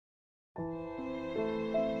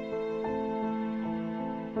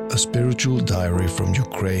A spiritual diary from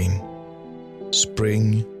Ukraine,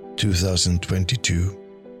 Spring 2022.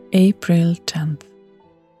 April 10th.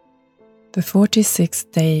 The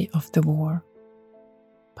 46th day of the war.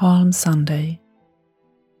 Palm Sunday.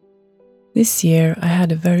 This year I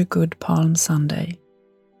had a very good Palm Sunday.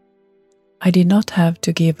 I did not have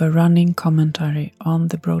to give a running commentary on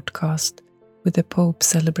the broadcast with the Pope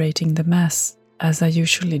celebrating the Mass as I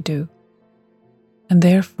usually do, and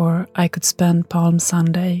therefore I could spend Palm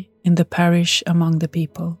Sunday in the parish among the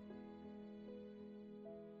people.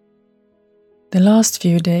 The last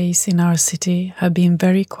few days in our city have been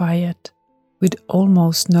very quiet, with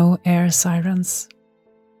almost no air sirens.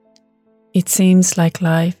 It seems like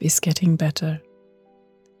life is getting better.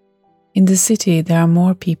 In the city there are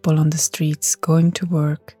more people on the streets going to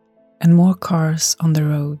work and more cars on the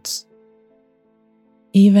roads.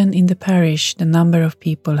 Even in the parish the number of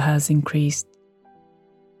people has increased.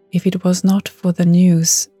 If it was not for the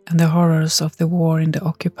news and the horrors of the war in the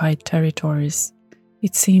occupied territories,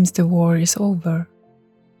 it seems the war is over.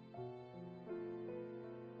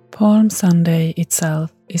 Palm Sunday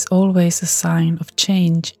itself is always a sign of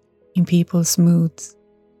change in people's moods.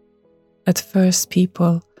 At first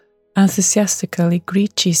people enthusiastically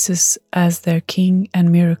greet Jesus as their King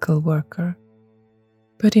and miracle worker,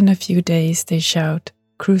 but in a few days they shout,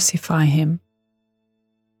 "Crucify him."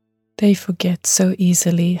 They forget so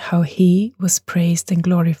easily how he was praised and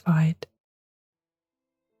glorified.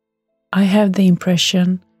 I have the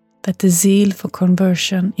impression that the zeal for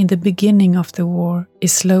conversion in the beginning of the war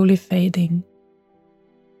is slowly fading.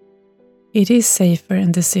 It is safer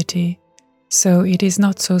in the city, so it is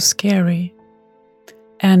not so scary.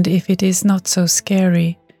 And if it is not so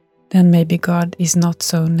scary, then maybe God is not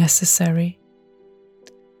so necessary.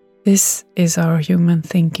 This is our human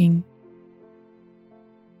thinking.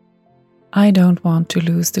 I don't want to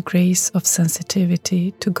lose the grace of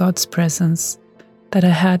sensitivity to God's presence that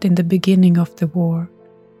I had in the beginning of the war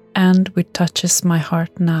and which touches my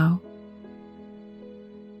heart now.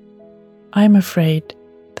 I am afraid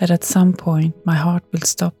that at some point my heart will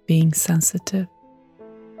stop being sensitive.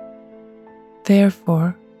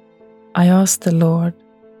 Therefore, I ask the Lord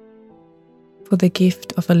for the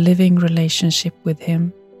gift of a living relationship with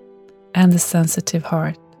Him and a sensitive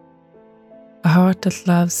heart, a heart that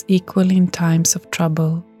loves equally in times of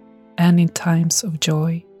trouble and in times of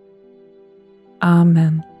joy.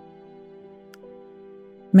 Amen.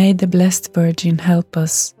 May the Blessed Virgin help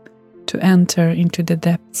us to enter into the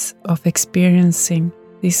depths of experiencing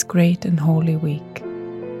this great and holy week.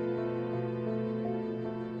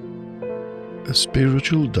 A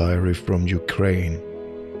spiritual diary from Ukraine,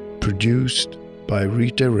 produced by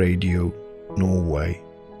Rita Radio, Norway.